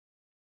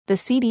The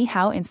CD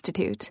Howe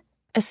Institute.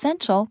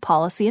 Essential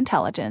Policy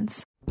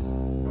Intelligence.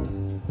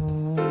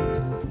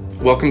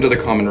 Welcome to The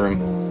Common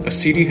Room, a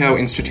CD Howe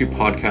Institute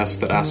podcast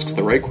that asks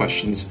the right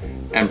questions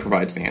and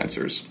provides the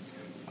answers.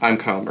 I'm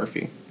Kyle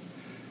Murphy.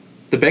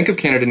 The Bank of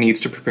Canada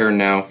needs to prepare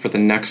now for the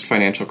next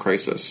financial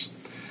crisis.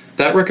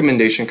 That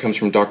recommendation comes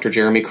from Dr.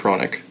 Jeremy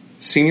Kronick,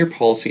 Senior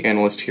Policy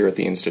Analyst here at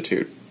the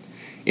Institute.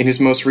 In his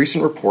most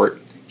recent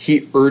report,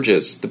 he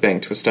urges the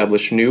bank to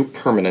establish new,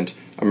 permanent,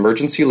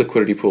 emergency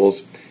liquidity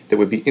pools that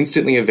would be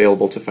instantly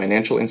available to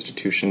financial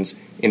institutions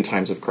in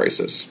times of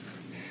crisis.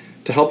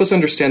 To help us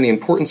understand the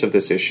importance of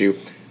this issue,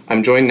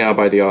 I'm joined now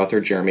by the author,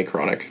 Jeremy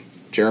Kronick.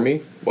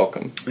 Jeremy,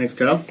 welcome. Thanks,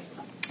 Kyle.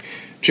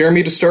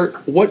 Jeremy, to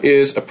start, what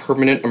is a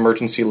permanent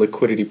emergency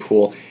liquidity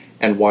pool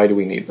and why do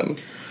we need them?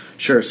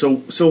 Sure. So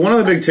one of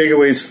the big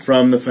takeaways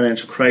from the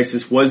financial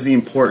crisis was the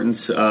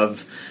importance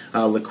of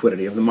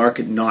liquidity, of the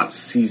market not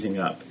seizing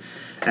up.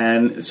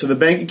 And so the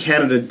Bank of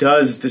Canada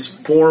does this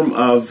form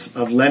of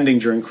lending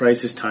during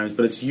crisis times,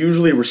 but it's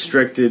usually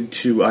restricted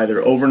to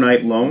either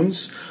overnight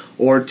loans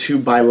or to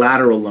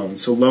bilateral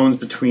loans, so loans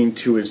between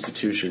two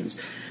institutions.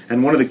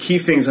 And one of the key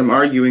things I'm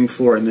arguing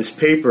for in this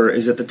paper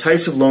is that the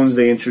types of loans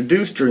they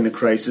introduced during the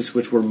crisis,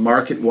 which were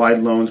market-wide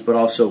loans but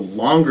also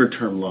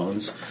longer-term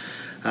loans,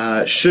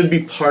 should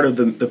be part of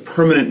the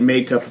permanent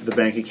makeup of the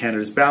Bank of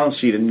Canada's balance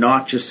sheet and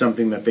not just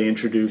something that they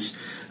introduce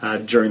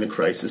during the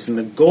crisis. And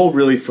the goal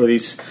really for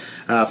these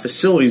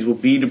facilities will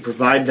be to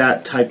provide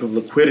that type of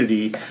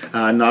liquidity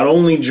not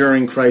only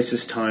during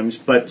crisis times,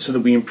 but so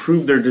that we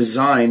improve their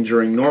design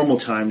during normal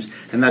times,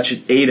 and that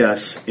should aid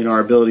us in our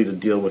ability to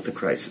deal with the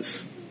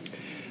crisis.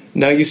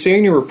 Now, you say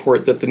in your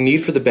report that the need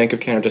for the Bank of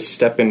Canada to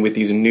step in with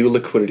these new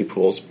liquidity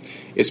pools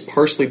is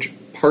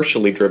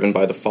partially driven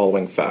by the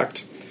following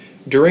fact.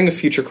 During a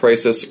future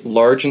crisis,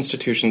 large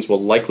institutions will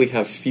likely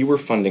have fewer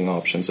funding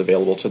options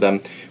available to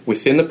them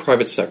within the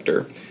private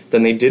sector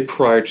than they did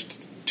prior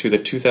to the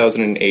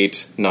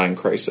 2008-9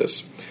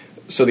 crisis.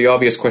 So the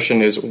obvious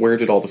question is, where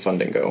did all the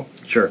funding go?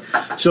 Sure.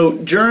 So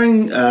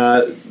during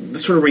the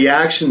sort of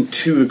reaction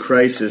to the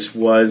crisis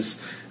was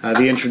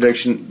the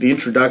introduction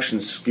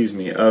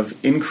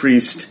of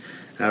increased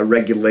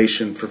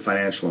regulation for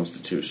financial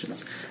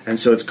institutions. And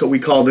so we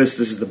call this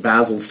is the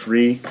Basel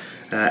III.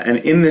 And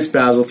in this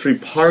Basel III,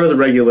 part of the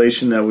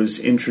regulation that was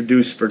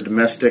introduced for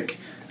domestic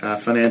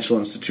financial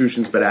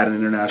institutions, but at an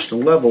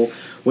international level,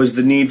 was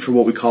the need for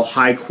what we call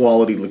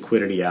high-quality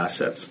liquidity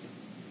assets.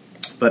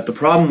 But the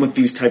problem with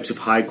these types of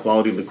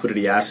high-quality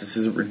liquidity assets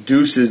is it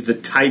reduces the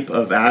type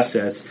of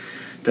assets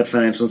that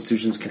financial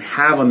institutions can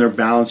have on their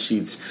balance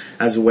sheets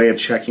as a way of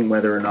checking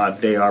whether or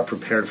not they are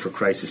prepared for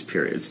crisis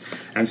periods.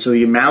 And so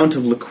the amount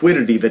of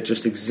liquidity that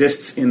just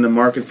exists in the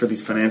market for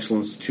these financial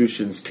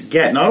institutions to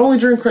get, not only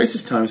during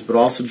crisis times, but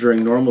also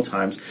during normal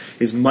times,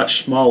 is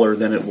much smaller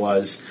than it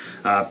was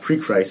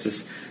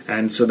pre-crisis.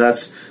 And so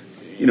that's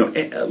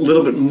a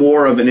little bit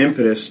more of an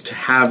impetus to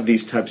have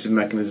these types of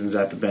mechanisms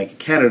at the Bank of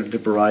Canada to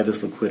provide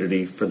this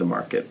liquidity for the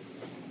market.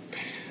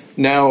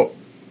 Now,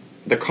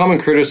 the common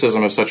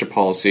criticism of such a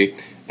policy,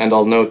 and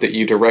I'll note that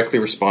you directly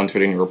respond to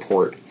it in your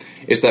report,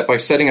 is that by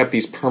setting up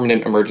these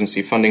permanent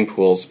emergency funding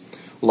pools,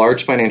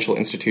 large financial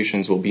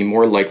institutions will be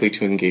more likely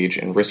to engage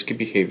in risky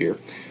behavior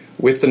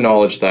with the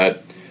knowledge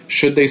that,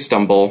 should they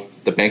stumble,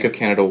 the Bank of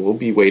Canada will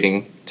be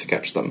waiting to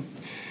catch them.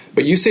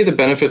 But you say the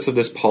benefits of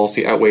this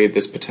policy outweigh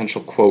this potential,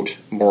 quote,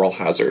 moral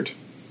hazard.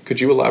 Could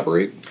you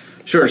elaborate?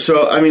 Sure.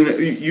 So,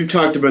 you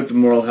talked about the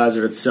moral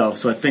hazard itself,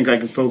 so I think I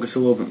can focus a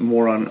little bit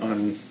more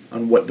on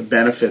what the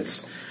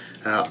benefits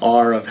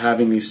are of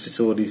having these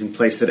facilities in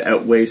place that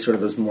outweigh sort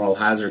of those moral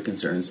hazard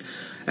concerns.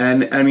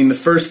 And, the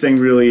first thing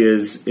really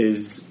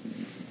is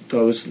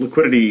those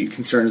liquidity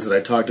concerns that I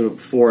talked about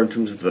before in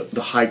terms of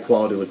the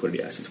high-quality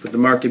liquidity assets. With the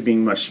market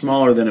being much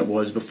smaller than it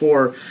was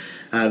before,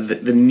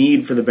 the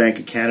need for the Bank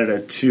of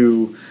Canada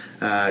to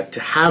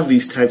have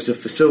these types of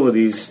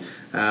facilities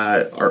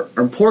are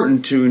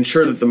important to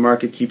ensure that the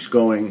market keeps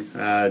going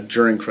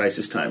during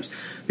crisis times.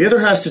 The other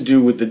has to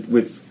do with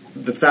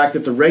the fact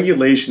that the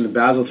regulation, the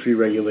Basel III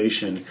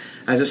regulation,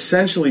 has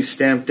essentially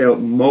stamped out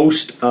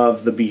most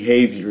of the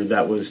behavior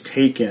that was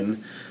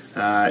taken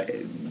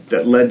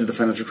that led to the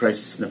financial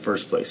crisis in the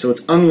first place. So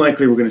it's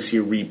unlikely we're going to see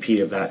a repeat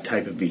of that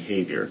type of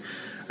behavior.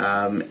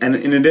 And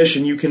in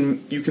addition, you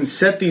can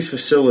set these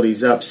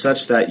facilities up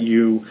such that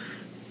you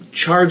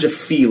charge a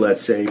fee,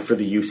 let's say, for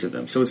the use of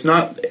them. So it's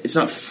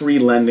not free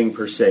lending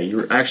per se.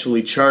 You're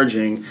actually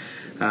charging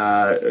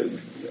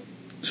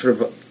sort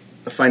of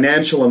a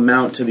financial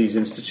amount to these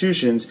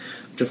institutions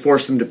to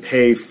force them to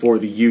pay for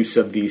the use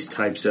of these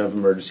types of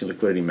emergency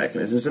liquidity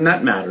mechanisms, and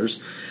that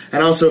matters.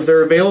 And also, if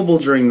they're available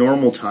during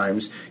normal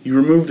times, you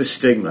remove the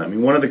stigma.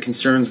 One of the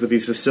concerns with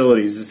these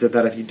facilities is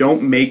that if you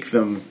don't make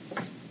them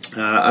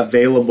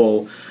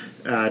available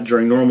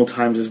during normal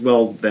times as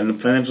well, then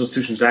financial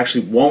institutions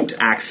actually won't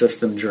access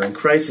them during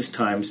crisis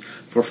times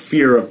for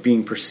fear of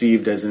being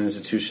perceived as an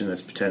institution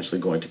that's potentially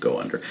going to go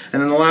under.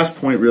 And then the last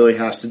point really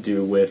has to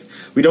do with,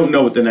 we don't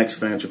know what the next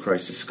financial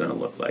crisis is going to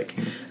look like.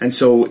 And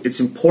so it's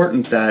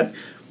important that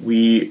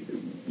we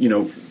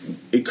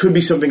it could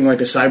be something like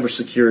a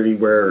cybersecurity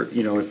where,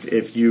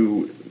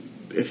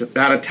 if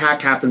that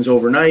attack happens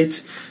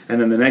overnight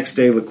and then the next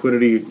day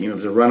liquidity,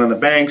 there's a run on the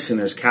banks and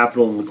there's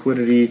capital and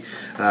liquidity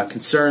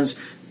concerns,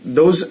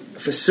 those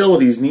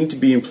facilities need to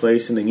be in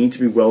place and they need to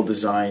be well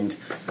designed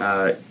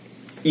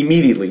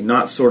immediately,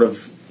 not sort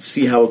of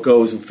see how it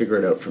goes and figure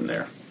it out from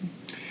there.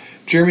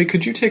 Jeremy,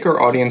 could you take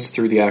our audience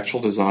through the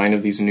actual design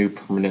of these new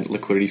permanent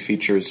liquidity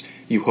features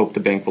you hope the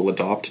bank will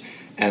adopt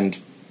and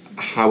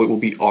how it will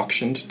be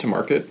auctioned to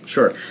market?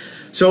 Sure.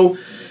 So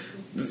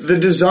the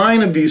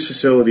design of these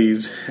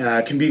facilities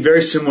can be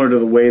very similar to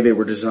the way they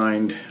were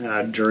designed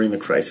during the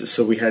crisis.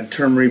 So we had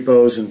term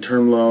repos and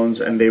term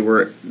loans, and they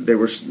were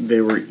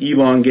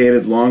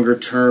elongated,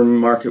 longer-term,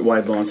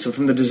 market-wide loans. So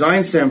from the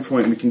design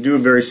standpoint, we can do a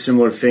very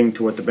similar thing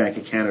to what the Bank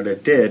of Canada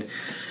did.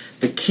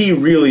 The key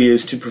really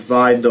is to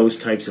provide those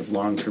types of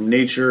long-term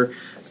nature,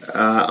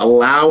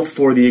 allow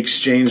for the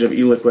exchange of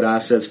illiquid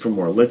assets for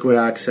more liquid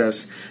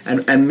access,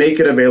 and make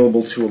it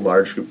available to a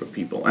large group of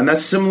people. And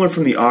that's similar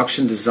from the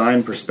auction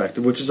design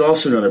perspective, which is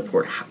also another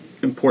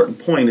important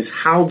point, is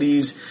how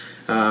these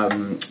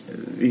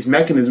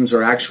mechanisms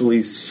are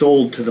actually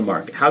sold to the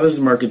market. How does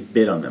the market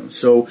bid on them?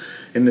 So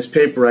in this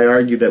paper, I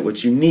argue that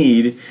what you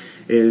need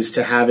is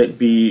to have it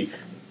be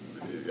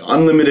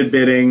unlimited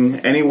bidding,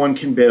 anyone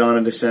can bid on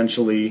it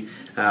essentially,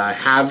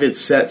 have it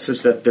set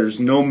such that there's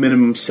no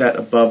minimum set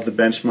above the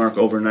benchmark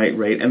overnight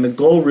rate, and the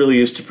goal really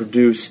is to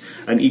produce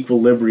an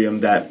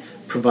equilibrium that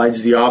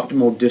provides the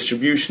optimal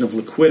distribution of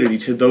liquidity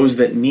to those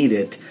that need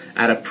it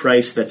at a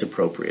price that's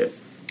appropriate.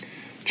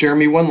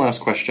 Jeremy, one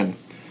last question.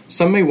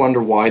 Some may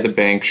wonder why the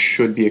bank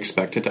should be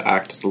expected to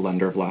act as the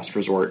lender of last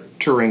resort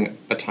during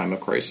a time of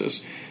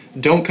crisis.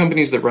 Don't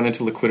companies that run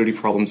into liquidity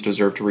problems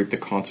deserve to reap the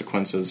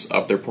consequences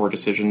of their poor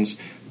decisions?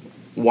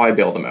 Why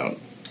bail them out?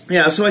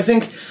 Yeah, so I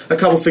think a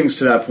couple things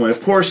to that point.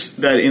 Of course,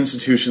 that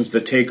institutions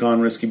that take on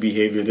risky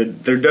behavior,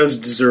 that there does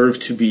deserve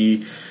to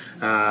be,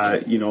 a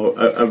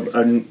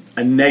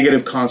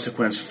negative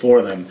consequence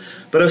for them.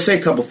 But I'll say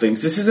a couple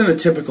things. This isn't a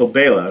typical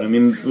bailout. I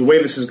mean, the way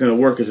this is going to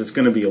work is it's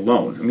going to be a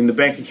loan. I mean, the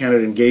Bank of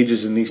Canada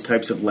engages in these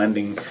types of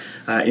lending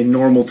in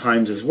normal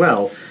times as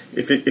well.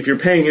 If you're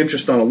paying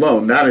interest on a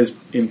loan, that is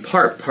in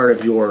part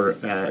of your,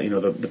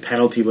 the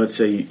penalty, let's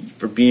say,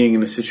 for being in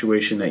the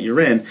situation that you're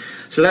in.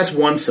 So that's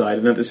one side,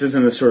 and that this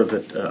isn't a sort of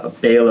a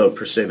bailout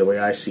per se, the way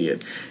I see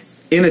it.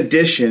 In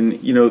addition,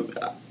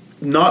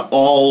 not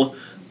all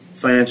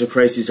financial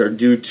crises are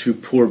due to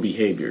poor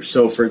behavior.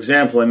 So, for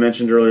example, I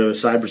mentioned earlier the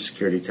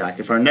cybersecurity attack.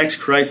 If our next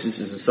crisis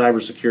is a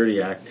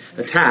cybersecurity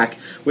attack,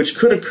 which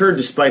could occur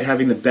despite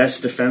having the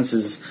best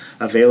defenses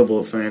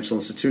available at financial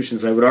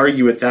institutions, I would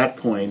argue at that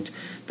point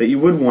that you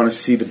would want to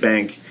see the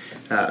Bank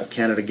of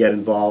Canada get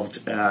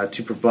involved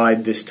to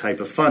provide this type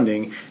of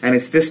funding. And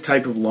it's this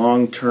type of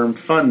long-term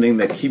funding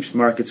that keeps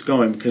markets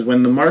going, because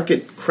when the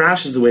market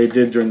crashes the way it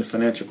did during the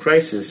financial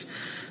crisis,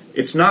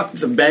 it's not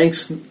the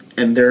banks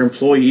and their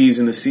employees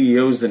and the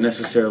CEOs that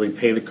necessarily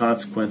pay the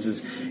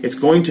consequences. It's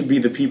going to be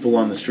the people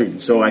on the street.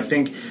 And so I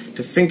think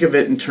to think of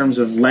it in terms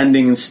of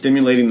lending and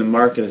stimulating the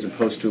market as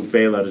opposed to a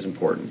bailout is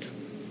important.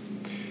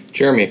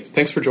 Jeremy,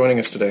 thanks for joining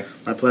us today.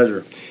 My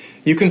pleasure.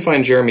 You can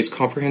find Jeremy's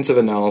comprehensive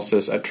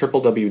analysis at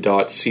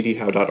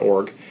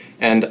www.cdhow.org.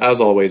 And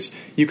as always,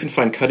 you can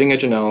find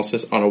cutting-edge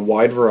analysis on a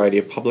wide variety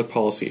of public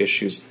policy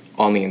issues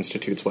on the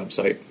Institute's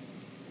website.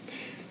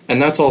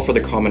 And that's all for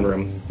The Common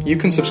Room. You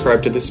can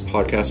subscribe to this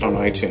podcast on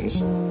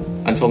iTunes.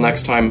 Until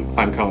next time,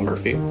 I'm Kyle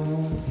Murphy.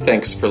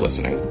 Thanks for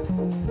listening.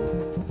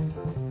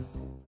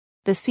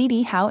 The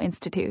C.D. Howe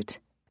Institute.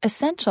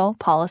 Essential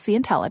Policy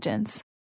Intelligence.